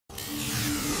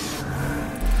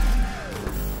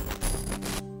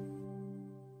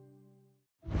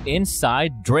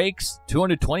Inside Drake's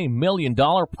 $220 million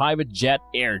private jet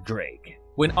Air Drake.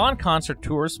 When on concert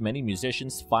tours, many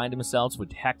musicians find themselves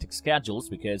with hectic schedules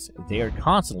because they are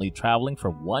constantly traveling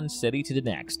from one city to the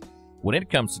next. When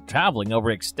it comes to traveling over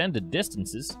extended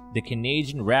distances, the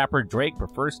Canadian rapper Drake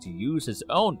prefers to use his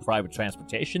own private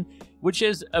transportation, which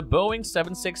is a Boeing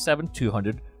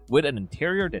 767-200 with an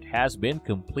interior that has been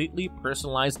completely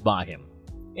personalized by him.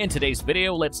 In today's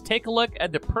video, let's take a look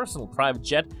at the personal private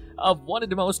jet of one of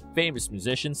the most famous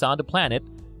musicians on the planet,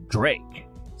 Drake.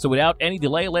 So without any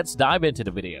delay, let's dive into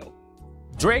the video.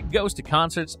 Drake goes to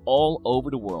concerts all over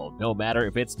the world, no matter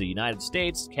if it's the United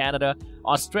States, Canada,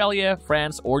 Australia,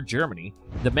 France, or Germany.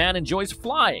 The man enjoys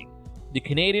flying. The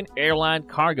Canadian airline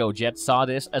cargo jet saw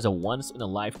this as a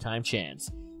once-in-a-lifetime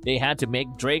chance. They had to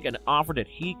make Drake an offer that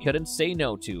he couldn't say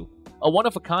no to. A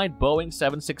one-of-a-kind Boeing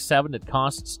 767 that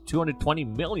costs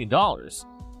 $220 million.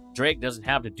 Drake doesn't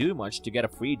have to do much to get a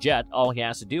free jet. All he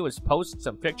has to do is post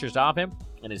some pictures of him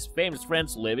and his famous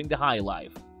friends living the high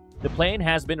life. The plane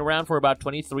has been around for about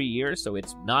 23 years, so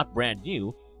it's not brand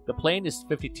new. The plane is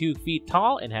 52 feet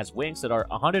tall and has wings that are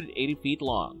 180 feet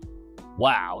long.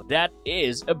 Wow, that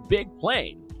is a big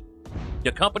plane!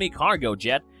 The company cargo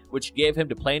jet, which gave him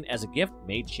the plane as a gift,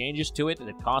 made changes to it and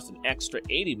it cost an extra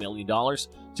 $80 million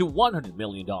to $100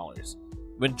 million.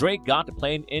 When Drake got the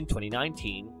plane in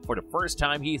 2019, for the first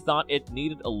time he thought it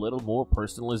needed a little more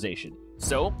personalization.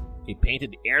 So, he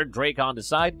painted Air Drake on the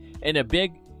side and a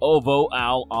big ovo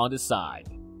owl on the side.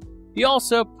 He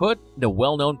also put the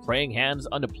well-known praying hands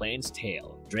on the plane's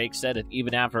tail. Drake said that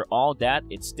even after all that,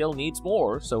 it still needs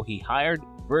more, so he hired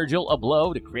Virgil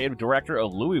Abloh, the creative director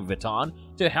of Louis Vuitton,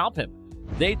 to help him.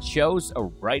 They chose a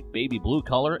bright baby blue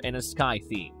color and a sky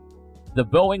theme. The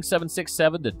Boeing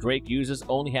 767 that Drake uses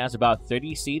only has about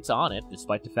 30 seats on it,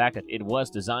 despite the fact that it was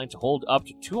designed to hold up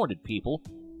to 200 people.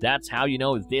 That's how you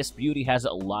know this beauty has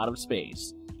a lot of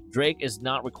space. Drake is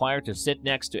not required to sit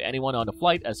next to anyone on the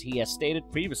flight, as he has stated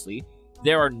previously.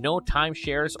 There are no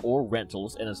timeshares or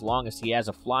rentals, and as long as he has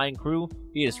a flying crew,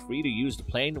 he is free to use the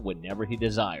plane whenever he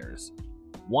desires.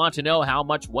 Want to know how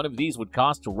much one of these would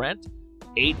cost to rent?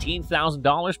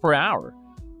 $18,000 per hour.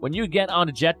 When you get on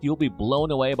a jet, you'll be blown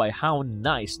away by how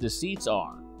nice the seats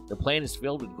are. The plane is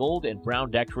filled with gold and brown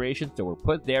decorations that were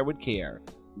put there with care.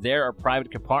 There are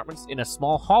private compartments in a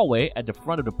small hallway at the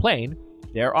front of the plane.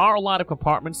 There are a lot of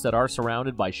compartments that are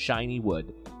surrounded by shiny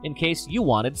wood, in case you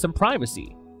wanted some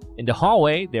privacy. In the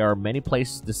hallway, there are many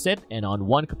places to sit, and on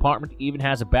one compartment even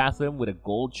has a bathroom with a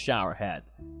gold shower head.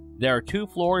 There are 2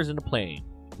 floors in the plane.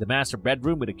 The master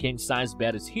bedroom with a king-size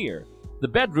bed is here. The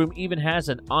bedroom even has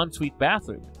an ensuite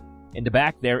bathroom. In the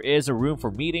back, there is a room for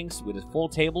meetings with a full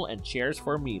table and chairs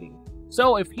for a meeting.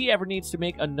 So if he ever needs to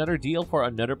make another deal for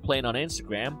another plane on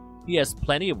Instagram, he has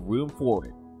plenty of room for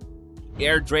it.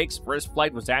 Air Drake's first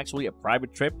flight was actually a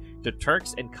private trip to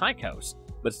Turks and Caicos,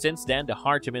 but since then the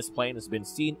hard-to-miss plane has been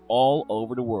seen all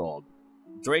over the world.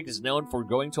 Drake is known for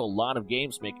going to a lot of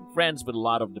games, making friends with a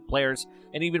lot of the players,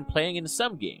 and even playing in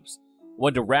some games.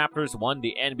 When the Raptors won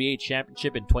the NBA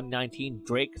championship in 2019,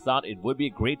 Drake thought it would be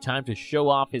a great time to show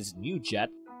off his new jet,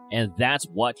 and that's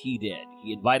what he did.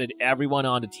 He invited everyone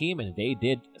on the team, and they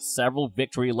did several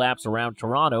victory laps around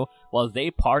Toronto while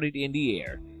they partied in the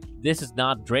air. This is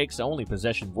not Drake's only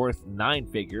possession worth 9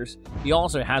 figures. He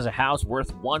also has a house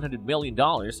worth $100 million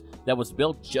that was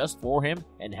built just for him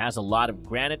and has a lot of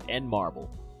granite and marble.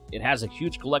 It has a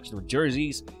huge collection of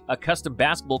jerseys, a custom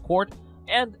basketball court,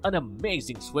 and an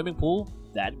amazing swimming pool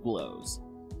that glows.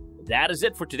 That is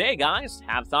it for today, guys.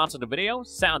 Have thoughts on the video?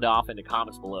 Sound off in the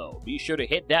comments below. Be sure to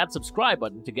hit that subscribe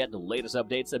button to get the latest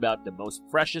updates about the most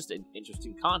freshest and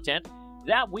interesting content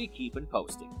that we keep on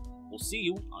posting. We'll see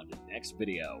you on the next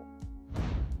video.